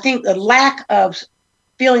 I think, the lack of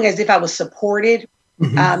feeling as if I was supported,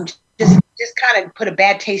 just kind of put a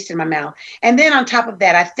bad taste in my mouth. And then on top of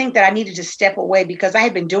that, I think that I needed to step away because I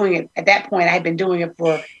had been doing it at that point. I had been doing it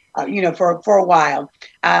for a while.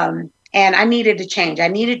 And I needed to change. I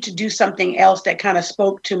needed to do something else that kind of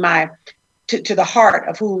spoke to to the heart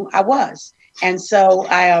of who I was. And so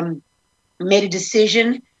I made a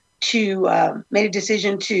decision to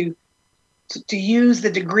use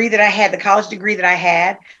the degree that I had, the college degree that I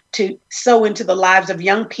had, to sow into the lives of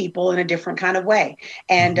young people in a different kind of way.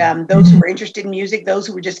 And those who were interested in music, those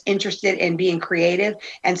who were just interested in being creative.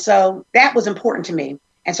 And so that was important to me.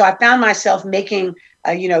 And so I found myself making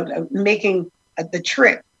the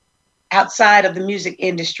trip outside of the music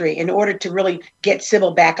industry in order to really get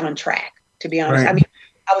Sybil back on track, to be honest. Right. I mean,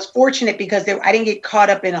 I was fortunate because I didn't get caught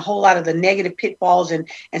up in a whole lot of the negative pitfalls and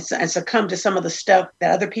succumb to some of the stuff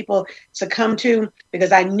that other people succumb to,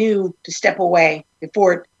 because I knew to step away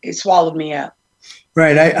before it swallowed me up.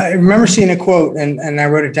 Right. I remember seeing a quote and I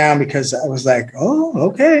wrote it down because I was like, oh,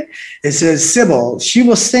 okay. It says, Sybil, she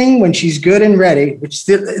will sing when she's good and ready, which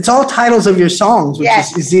it's all titles of your songs, which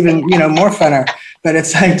is even, more funner. But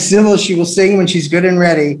it's like, Sybil, she will sing when she's good and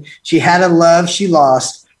ready. She had a love she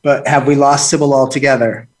lost, but have we lost Sybil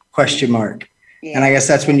altogether? ? Yeah. And I guess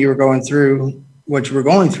that's when you were going through what you were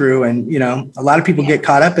going through. And, a lot of people get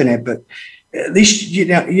caught up in it, but at least,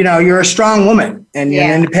 you're a strong woman and you're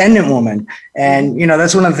an independent woman. And,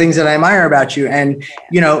 that's one of the things that I admire about you. And,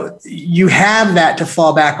 you have that to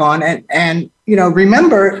fall back on. And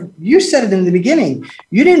remember, you said it in the beginning,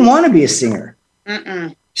 you didn't want to be a singer.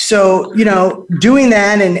 Mm-mm. So, doing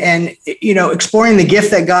that and exploring the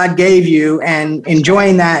gift that God gave you and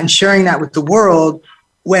enjoying that and sharing that with the world,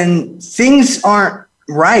 when things aren't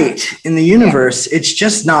right in the universe, it's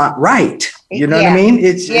just not right. You know what I mean?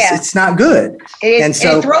 It's not good. And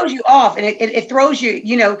so it throws you off, and it throws you,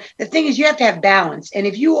 the thing is you have to have balance. And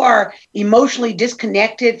if you are emotionally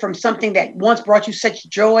disconnected from something that once brought you such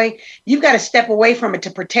joy, you've got to step away from it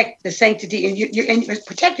to protect the sanctity and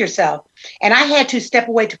protect yourself. And I had to step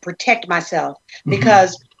away to protect myself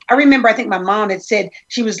because I remember, I think my mom had said,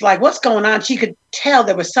 she was like, what's going on? She could tell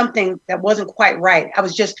there was something that wasn't quite right. I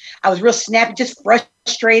was real snappy, just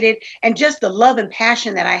frustrated, and just the love and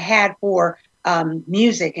passion that I had for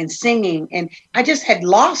music and singing. And I just had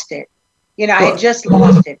lost it. I had just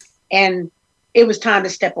lost it. And it was time to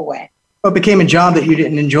step away. Well, it became a job that you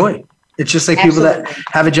didn't enjoy. It's just like Absolutely. People that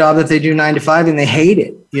have a job that they do 9 to 5 and they hate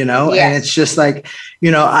it, and it's just like,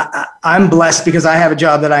 I'm blessed because I have a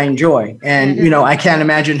job that I enjoy. And, I can't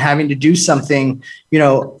imagine having to do something,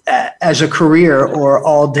 as a career or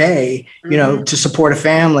all day, to support a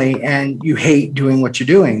family, and you hate doing what you're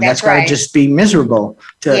doing. That's got to just be miserable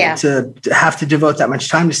to have to devote that much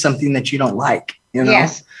time to something that you don't like,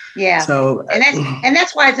 Yes. Yeah. So, and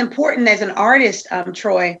that's why it's important as an artist,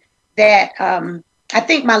 Troy, that, I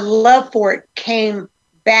think my love for it came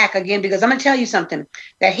back again, because I'm going to tell you something.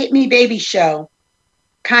 That Hit Me Baby show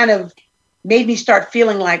kind of made me start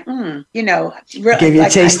feeling like, you know, gave you a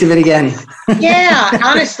taste of it again. Yeah,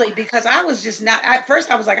 honestly, because I was just not, at first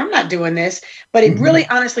I was like, I'm not doing this, but it really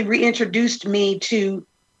honestly reintroduced me to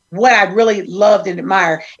what I really loved and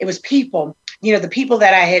admired. It was people, you know, the people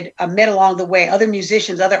that I had met along the way, other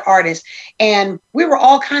musicians, other artists, and we were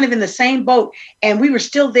all kind of in the same boat, and we were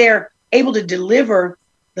still there able to deliver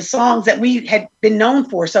the songs that we had been known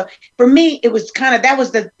for. So for me, it was kind of, that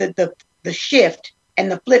was the shift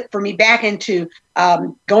and the flip for me back into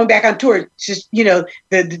going back on tour. It's just, you know,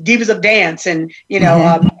 the Divas of Dance and, you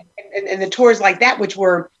know, and the tours like that, which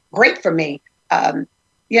were great for me.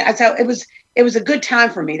 Yeah, so it was a good time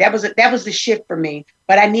for me. That was the shift for me,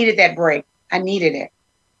 but I needed that break. I needed it.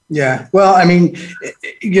 Yeah. Well, I mean,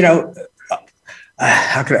 you know,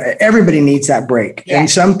 everybody needs that break. Yeah. And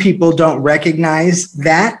some people don't recognize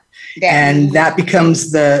that. And that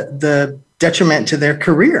becomes the detriment to their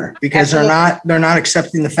career because they're not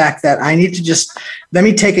accepting the fact that I need to let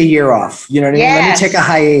me take a year off. You know what I mean? Let me take a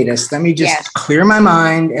hiatus. Let me just clear my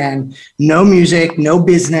mind and no music, no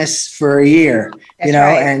business for a year. You know,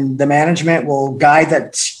 and the management will guide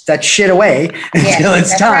that shit away until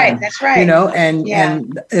it's time. That's right. You know,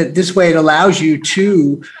 and this way it allows you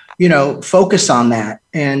to, you know, focus on that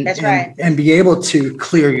and be able to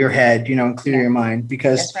clear your head, you know, and clear your mind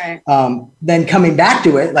because then coming back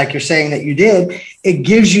to it, like you're saying that you did, it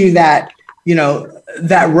gives you that, you know,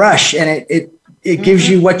 that rush and it gives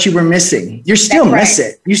you what you were missing. You still miss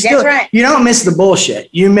it. You still, you don't miss the bullshit.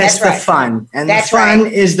 You miss the fun and the fun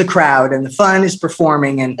is the crowd and the fun is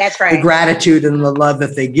performing and the gratitude and the love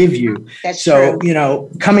that they give you. So, you know,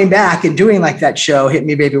 coming back and doing like that show, Hit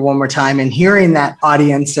Me Baby One More Time and hearing that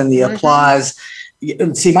audience and the applause.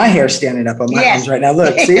 See, my hair standing up on my arms right now.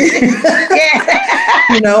 Look, see,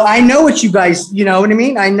 you know, I know what you guys, you know what I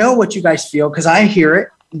mean? I know what you guys feel because I hear it.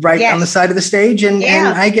 On the side of the stage and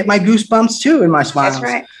I get my goosebumps too in my spine. That's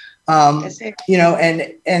right. You know,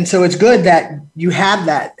 and so it's good that you have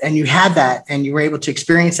that and you had that and you were able to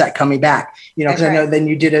experience that coming back, you know, because I know then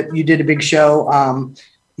you did a big show,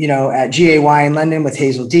 you know, at GAY in London with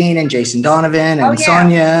Hazel Dean and Jason Donovan and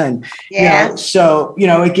Sonia and, you know, so, you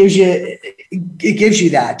know, it gives you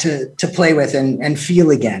that to play with and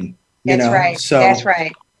feel again, you know? Right. So that's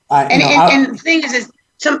right. And the thing is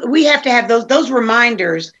we have to have those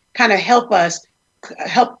reminders kind of help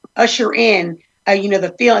usher in, you know,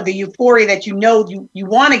 the feeling, the euphoria that you know you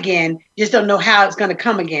want again, just don't know how it's going to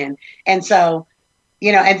come again. And so,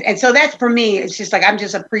 you know, and so that's for me, it's just like, I'm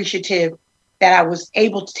just appreciative that I was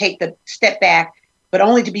able to take the step back, but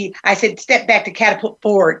only I said step back to catapult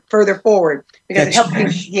further forward because it helped me.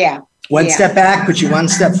 One step back, put you one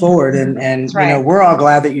step forward. And you know, we're all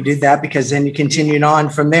glad that you did that because then you continued on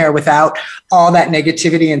from there without all that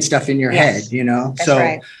negativity and stuff in your head, you know?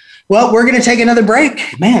 Well, we're going to take another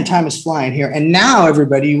break. Man, time is flying here. And now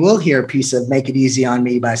everybody will hear a piece of Make It Easy on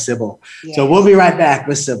Me by Sybil. So we'll be right back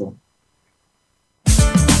with Sybil. If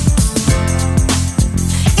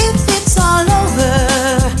it's all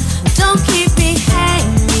over, don't keep me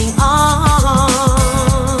hanging on.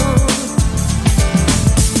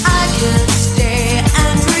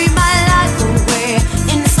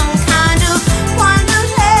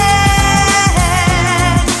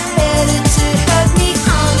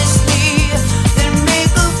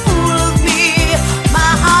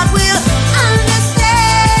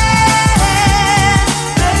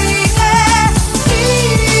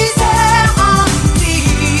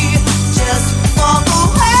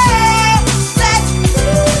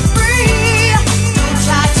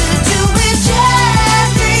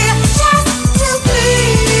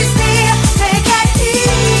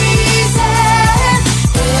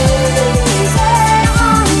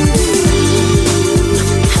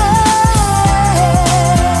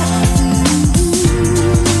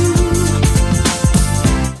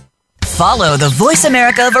 Follow the Voice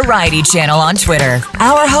America Variety channel on Twitter.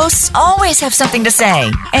 Our hosts always have something to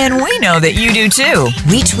say, and we know that you do too.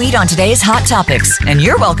 We tweet on today's hot topics, and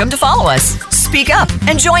you're welcome to follow us. Speak up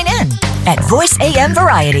and join in at Voice AM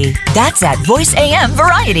Variety. That's at Voice AM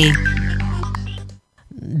Variety.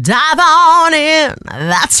 Dive on in.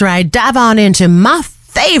 That's right. Dive on into my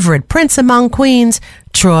favorite Prince Among Queens,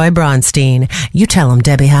 Troy Bronstein. You tell him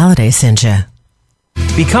Debbie Halliday sent you.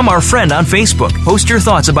 Become our friend on Facebook. Post your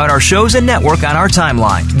thoughts about our shows and network on our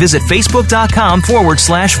timeline. Visit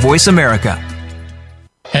Facebook.com/Voice America.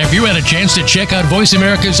 Have you had a chance to check out Voice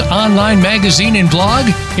America's online magazine and blog?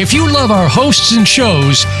 If you love our hosts and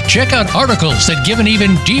shows, check out articles that give an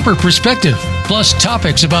even deeper perspective, plus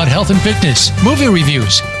topics about health and fitness, movie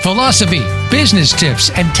reviews, philosophy, business tips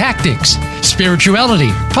and tactics, spirituality,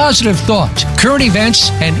 positive thought, current events,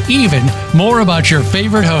 and even more about your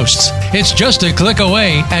favorite hosts. It's just a click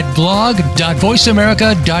away at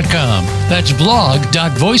blog.voiceamerica.com. That's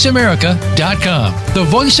blog.voiceamerica.com. The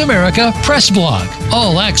Voice America Press Blog.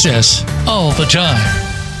 All access, all the time.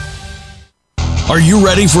 Are you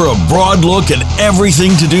ready for a broad look at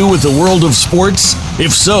everything to do with the world of sports?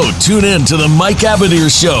 If so, tune in to the Mike Abadir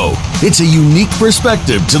Show. It's a unique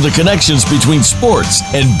perspective to the connections between sports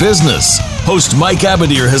and business. Host Mike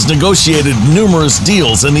Abadir has negotiated numerous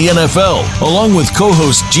deals in the NFL. Along with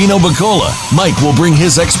co-host Gino Bacola, Mike will bring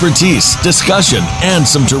his expertise, discussion, and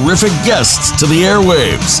some terrific guests to the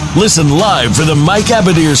airwaves. Listen live for the Mike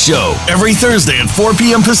Abadir Show every Thursday at 4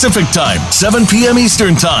 p.m. Pacific Time, 7 p.m.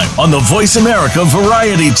 Eastern Time on the Voice America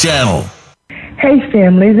Variety Channel. Hey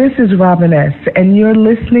family, this is Robin S., and you're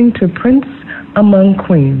listening to Prince Among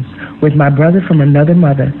Queens with my brother from another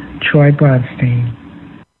mother, Troy Bronstein.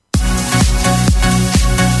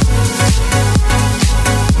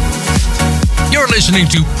 You're listening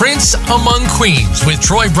to Prince Among Queens with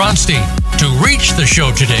Troy Bronstein. To reach the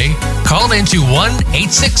show today, call into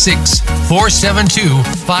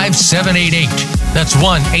 1-866-472-5788. That's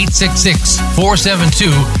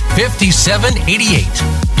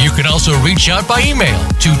 1-866-472-5788. You can also reach out by email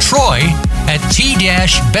to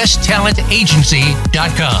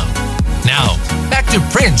troy@t-besttalentagency.com. Now, back to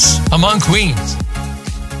Prince Among Queens.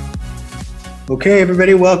 Okay,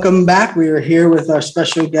 everybody, welcome back. We are here with our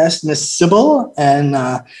special guest, Miss Sybil, and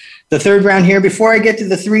the third round here. Before I get to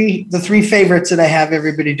the three favorites that I have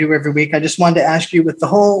everybody do every week, I just wanted to ask you, with the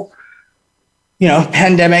whole,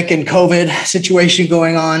 pandemic and COVID situation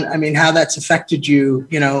going on, I mean, how that's affected you,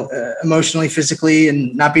 emotionally, physically,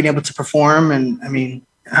 and not being able to perform. And I mean,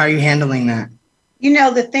 how are you handling that?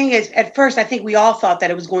 The thing is, at first, I think we all thought that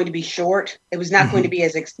it was going to be short. It was not going to be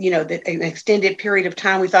as, an extended period of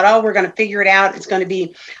time. We thought, we're going to figure it out. It's going to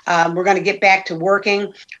be, we're going to get back to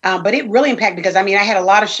working. But it really impacted, because, I had a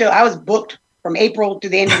lot of shows. I was booked from April to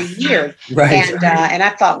the end of the year. Right. And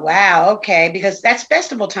I thought, wow, okay, because that's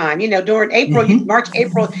festival time. During April, March,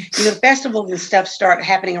 April, festivals and stuff start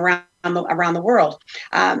happening around the world.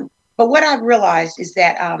 But what I realized is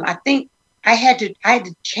that I think I had to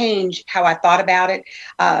change how I thought about it,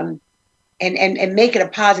 and make it a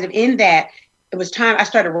positive, in that it was time I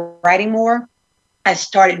started writing more. I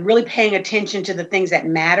started really paying attention to the things that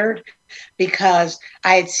mattered, because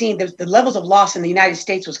I had seen the levels of loss in the United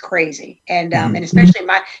States was crazy. And especially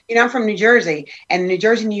I'm from New Jersey, and the New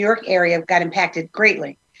Jersey, New York area got impacted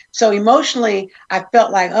greatly. So emotionally, I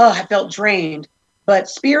felt like, I felt drained, but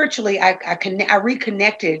spiritually, I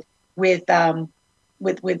reconnected with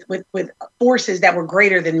forces that were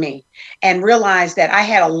greater than me, and realized that I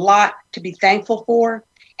had a lot to be thankful for,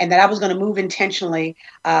 and that I was going to move intentionally,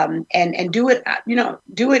 and do it,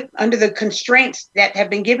 do it under the constraints that have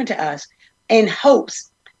been given to us, in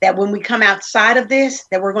hopes that when we come outside of this,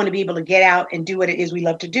 that we're going to be able to get out and do what it is we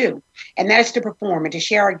love to do. And that is to perform and to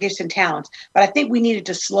share our gifts and talents. But I think we needed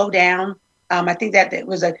to slow down. I think that it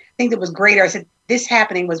was that was greater. I said, this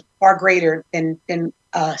happening was far greater than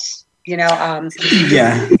us. Yeah.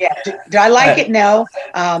 Do I like it? No.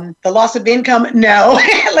 The loss of income? No.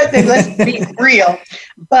 let's be real.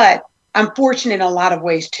 But I'm fortunate in a lot of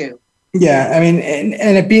ways too. Yeah,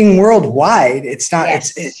 and it being worldwide, it's not.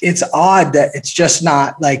 Yes. It's odd that it's just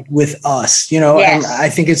not like with us, Yes. And I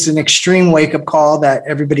think it's an extreme wake up call that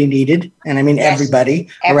everybody needed, and everybody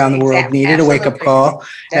around the world needed a wake up call.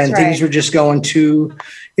 That's and right. Things were just going too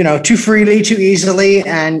freely, too easily,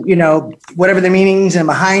 and whatever the meanings and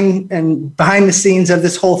behind the scenes of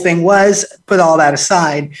this whole thing was. Put all that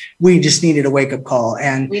aside, we just needed a wake up call,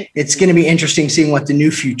 and it's going to be interesting seeing what the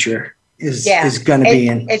new future is going to be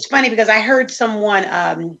in. It's funny, because I heard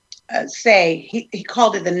someone say he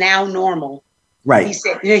called it the now normal. Right. He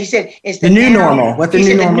said it's the new normal. What the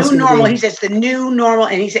new normal? He says the new normal,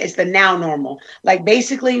 and he said it's the now normal. Like,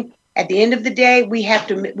 basically, at the end of the day, we have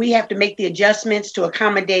to make the adjustments to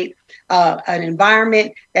accommodate an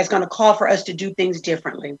environment that's going to call for us to do things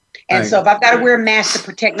differently. And so, if I've got to wear a mask to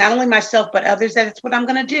protect not only myself but others, that's what I'm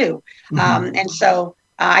going to do. Mm-hmm. And so.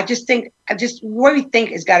 I just what we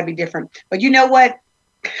think has got to be different. But you know what?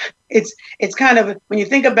 It's kind of, when you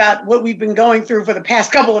think about what we've been going through for the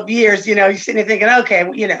past couple of years, you're sitting there thinking, okay,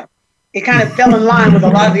 it kind of fell in line with a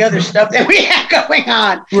lot of the other stuff that we have going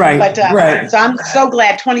on. Right. But so I'm so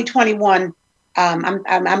glad 2021.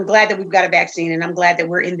 I'm glad that we've got a vaccine, and I'm glad that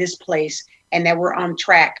we're in this place and that we're on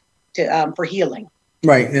track to for healing.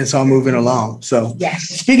 Right. And it's all moving along. So Yes.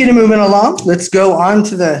 speaking of moving along, let's go on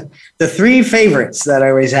to the three favorites that I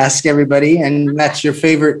always ask everybody. And that's your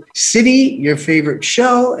favorite city, your favorite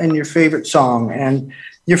show, and your favorite song. And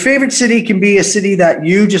your favorite city can be a city that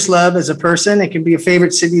you just love as a person. It can be a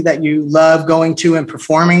favorite city that you love going to and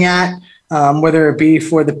performing at, whether it be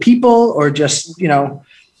for the people or just,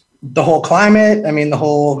 the whole climate. I mean, the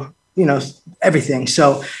whole, everything.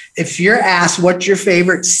 So if you're asked what's your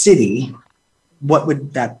favorite city, what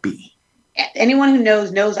would that be? Anyone who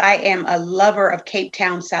knows I am a lover of Cape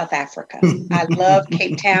Town, South Africa. I love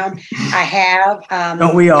Cape Town. I have.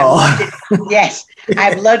 Don't we all? Yes,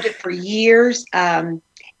 I've loved it for years,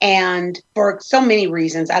 and for so many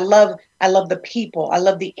reasons. I love the people. I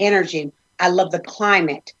love the energy. I love the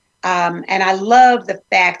climate, and I love the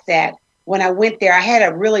fact that when I went there, I had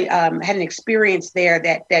a really had an experience there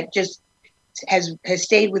that just has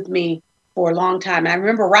stayed with me for a long time. And I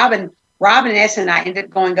remember Robin S. and I ended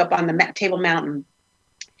up going up on the Table Mountain.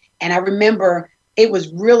 And I remember it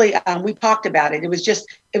was really, we talked about it. It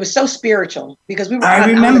was so spiritual because we were. I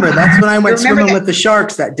remember that's when I went swimming with the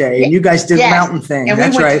sharks that day. And you guys did the mountain thing. And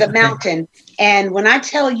that's we went right. to the mountain. And when I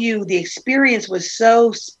tell you the experience was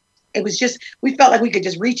it was just, we felt like we could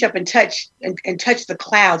just reach up and touch the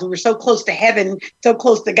clouds. We were so close to heaven, so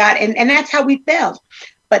close to God. And that's how we felt.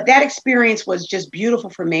 But that experience was just beautiful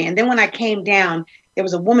for me. And then when I came down, there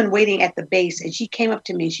was a woman waiting at the base, and she came up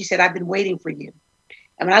to me and she said, "I've been waiting for you."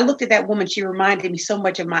 And when I looked at that woman, she reminded me so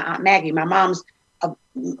much of my Aunt Maggie, my mom's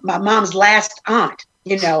last aunt,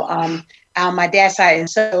 on my dad's side. And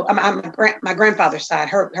so my grandfather's side,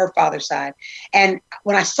 her father's side. And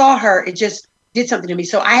when I saw her, it just did something to me.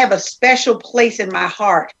 So I have a special place in my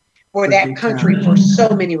heart for that country for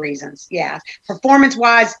so many reasons. Yeah.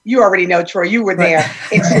 Performance-wise, you already know, Troy, you were there.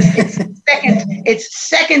 It's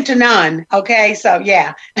second to none. Okay. So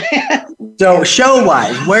yeah. So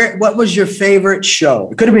show-wise, what was your favorite show?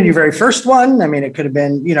 It could have been your very first one. I mean, it could have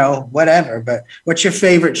been, whatever, but what's your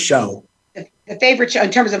favorite show? The favorite show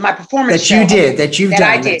in terms of my performance that you've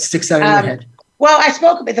done, that sticks out in your head. Well, I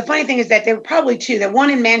spoke about, the funny thing is that there were probably two. The one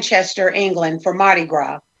in Manchester, England for Mardi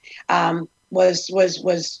Gras was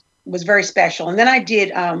very special. And then I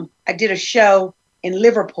did a show in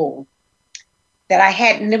Liverpool that I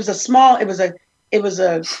had, and it was a small,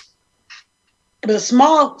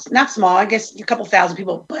 not small, I guess a couple thousand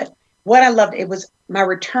people. But what I loved, it was my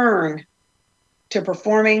return to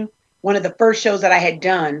performing, one of the first shows that I had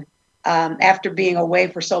done after being away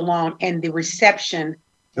for so long. And the reception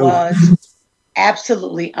was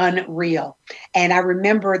absolutely unreal. And I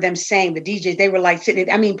remember them saying, the DJs, they were like sitting,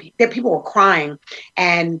 people were crying,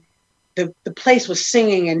 and the place was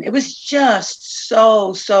singing, and it was just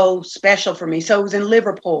so special for me. So it was in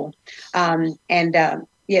Liverpool.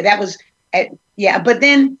 That was, but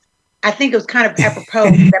then I think it was kind of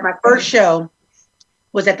apropos that my first show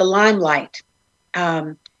was at the Limelight,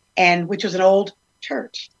 and which was an old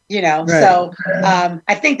church, Right. So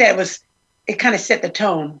I think that it kind of set the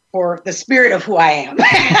tone for the spirit of who I am.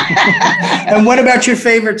 And what about your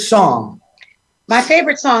favorite song? My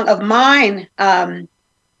favorite song of mine,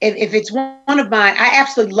 if it's one of mine,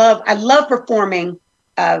 I love performing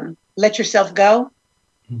Let Yourself Go.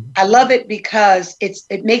 Mm-hmm. I love it because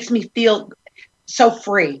it makes me feel so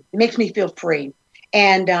free. It makes me feel free.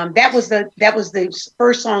 And that was the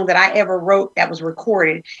first song that I ever wrote that was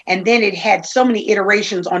recorded. And then it had so many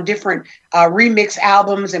iterations on different remix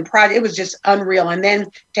albums and projects. It was just unreal. And then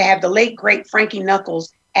to have the late great Frankie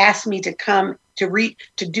Knuckles ask me to come to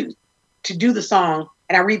do the song,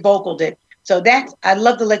 and I re-vocaled it. So I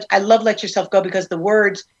love Let Yourself Go because the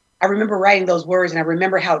words, I remember writing those words, and I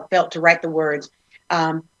remember how it felt to write the words.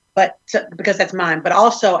 Because that's mine. But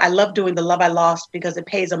also I love doing The Love I Lost because it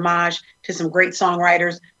pays homage to some great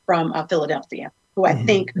songwriters from Philadelphia, who I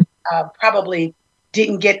think probably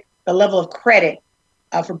didn't get the level of credit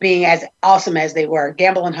for being as awesome as they were,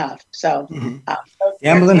 Gamble and Huff. So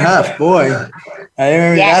Gamble and Huff, boy, I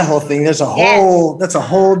remember that whole thing. There's that's a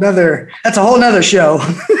whole nother show. That's a whole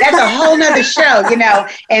nother show,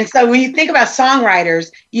 And so when you think about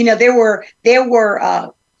songwriters, there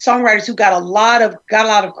were songwriters who got a lot of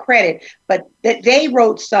credit, but they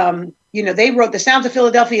wrote some, they wrote the Sounds of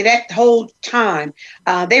Philadelphia that whole time.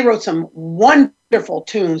 They wrote some wonderful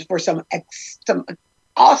tunes for some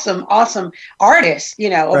awesome artists,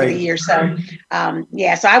 over the years. So, so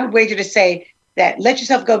I would wager to say that Let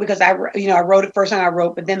Yourself Go because I wrote it first song I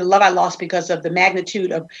wrote, but then The Love I Lost because of the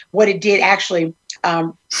magnitude of what it did actually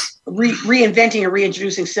reinventing and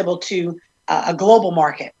reintroducing Sybil to a global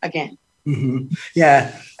market again. Mm-hmm.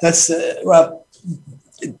 Yeah, that's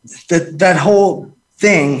that whole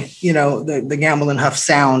thing, you know, the Gamble and Huff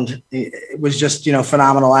sound, it was just, you know,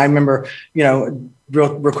 phenomenal. I remember, you know,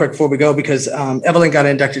 real quick before we go, because Evelyn got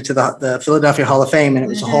inducted to the Philadelphia Hall of Fame, and it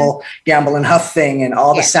was a whole Gamble and Huff thing and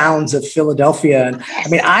all the sounds of Philadelphia. And I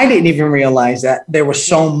mean, I didn't even realize that there was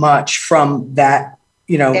so much from that,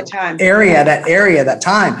 you know, that time. That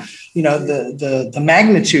time. You know, the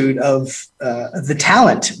magnitude of the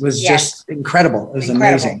talent was just incredible. It was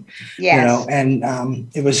amazing. Yes. You know, and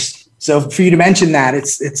it was, so for you to mention that,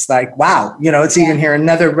 it's like, wow, you know, it's even here,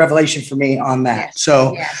 another revelation for me on that.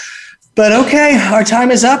 So, but okay, our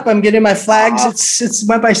time is up. I'm getting my flags. It's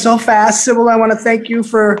went by so fast. Sybil, I want to thank you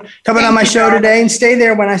for coming on my show today, and stay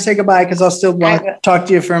there when I say goodbye, because I'll still want to talk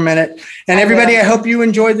to you for a minute. And everybody, I hope you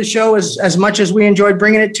enjoyed the show as much as we enjoyed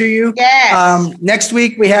bringing it to you. Yes. Next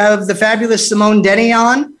week, we have the fabulous Simone Denny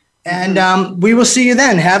on, and we will see you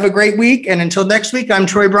then. Have a great week. And until next week, I'm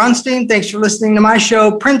Troy Bronstein. Thanks for listening to my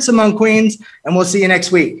show, Prince Among Queens, and we'll see you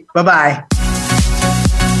next week. Bye-bye.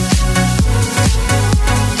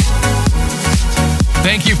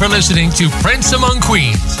 Thank you for listening to Prince Among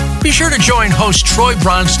Queens. Be sure to join host Troy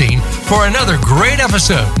Bronstein for another great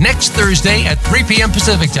episode next Thursday at 3 p.m.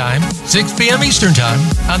 Pacific Time, 6 p.m. Eastern Time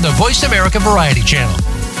on the Voice America Variety Channel.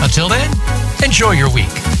 Until then, enjoy your week.